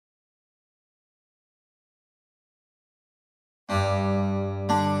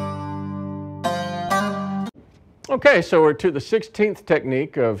Okay, so we're to the 16th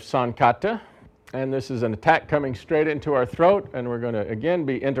technique of Sankata, and this is an attack coming straight into our throat, and we're going to again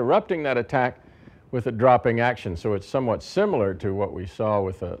be interrupting that attack with a dropping action. So it's somewhat similar to what we saw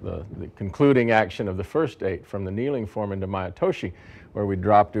with the concluding action of the first 8 from the kneeling form into Mune-toshi, where we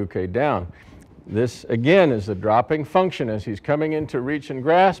dropped uke down. This again is the dropping function. As he's coming in to reach and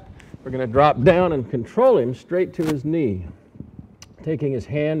grasp, we're going to drop down and control him straight to his knee. Taking his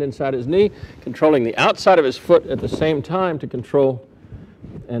hand inside his knee, controlling the outside of his foot at the same time to control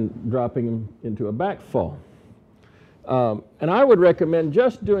and dropping him into a back fall. And I would recommend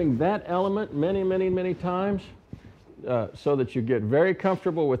just doing that element many times so that you get very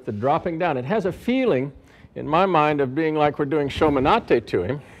comfortable with the dropping down. It has a feeling, in my mind, of being like we're doing shomanate to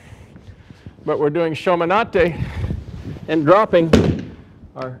him, but we're doing shomanate and dropping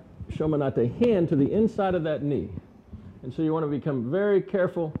our shomanate hand to the inside of that knee. And so you want to become very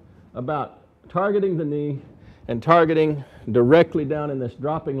careful about targeting the knee and targeting directly down in this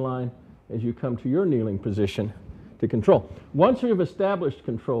dropping line as you come to your kneeling position to control. Once we've established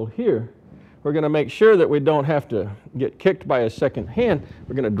control here, we're going to make sure that we don't have to get kicked by a second hand.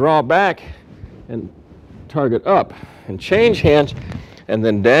 We're going to draw back and target up and change hands and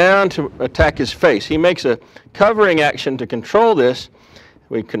then down to attack his face. He makes a covering action to control this.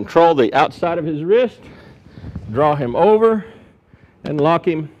 We control the outside of his wrist, draw him over, and lock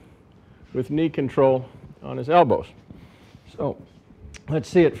him with knee control on his elbows. So let's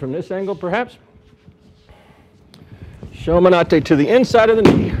see it from this angle perhaps. Shomanate to the inside of the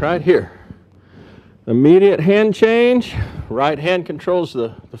knee, right here. Immediate hand change. Right hand controls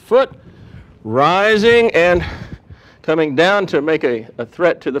the foot, rising and coming down to make a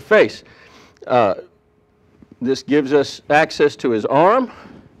threat to the face. This gives us access to his arm.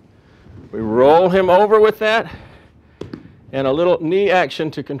 We roll him over with that, and a little knee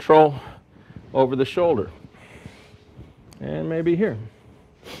action to control over the shoulder. And maybe here.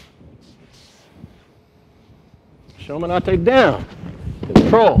 Shomanate down,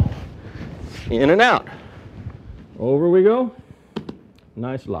 control, in and out. Over we go.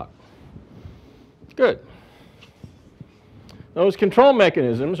 Nice lock. Good. Those control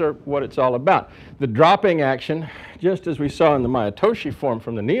mechanisms are what it's all about. The dropping action, just as we saw in the Mune-toshi form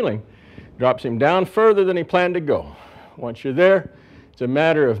from the kneeling, drops him down further than he planned to go. Once you're there, it's a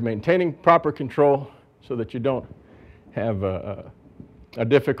matter of maintaining proper control so that you don't have a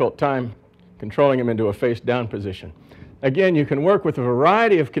difficult time controlling him into a face-down position. Again, you can work with a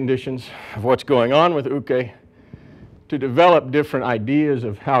variety of conditions of what's going on with uke to develop different ideas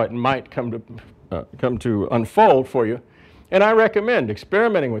of how it might come to unfold for you. And I recommend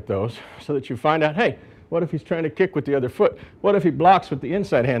experimenting with those so that you find out, hey, what if he's trying to kick with the other foot? What if he blocks with the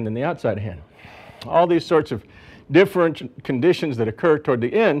inside hand than the outside hand? All these sorts of different conditions that occur toward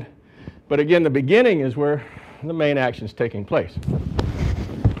the end. But again, the beginning is where the main action is taking place.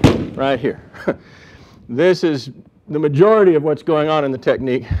 Right here. This is the majority of what's going on in the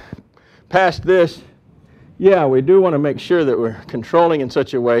technique. Past this, yeah, we do want to make sure that we're controlling in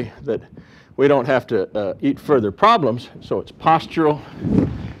such a way that we don't have to eat further problems. So it's postural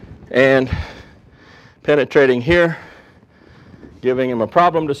and penetrating here, giving him a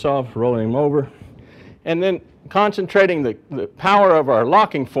problem to solve, rolling him over, and then concentrating the power of our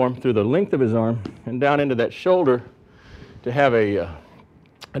locking form through the length of his arm and down into that shoulder to have a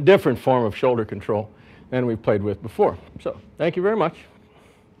different form of shoulder control than we've played with before. So thank you very much.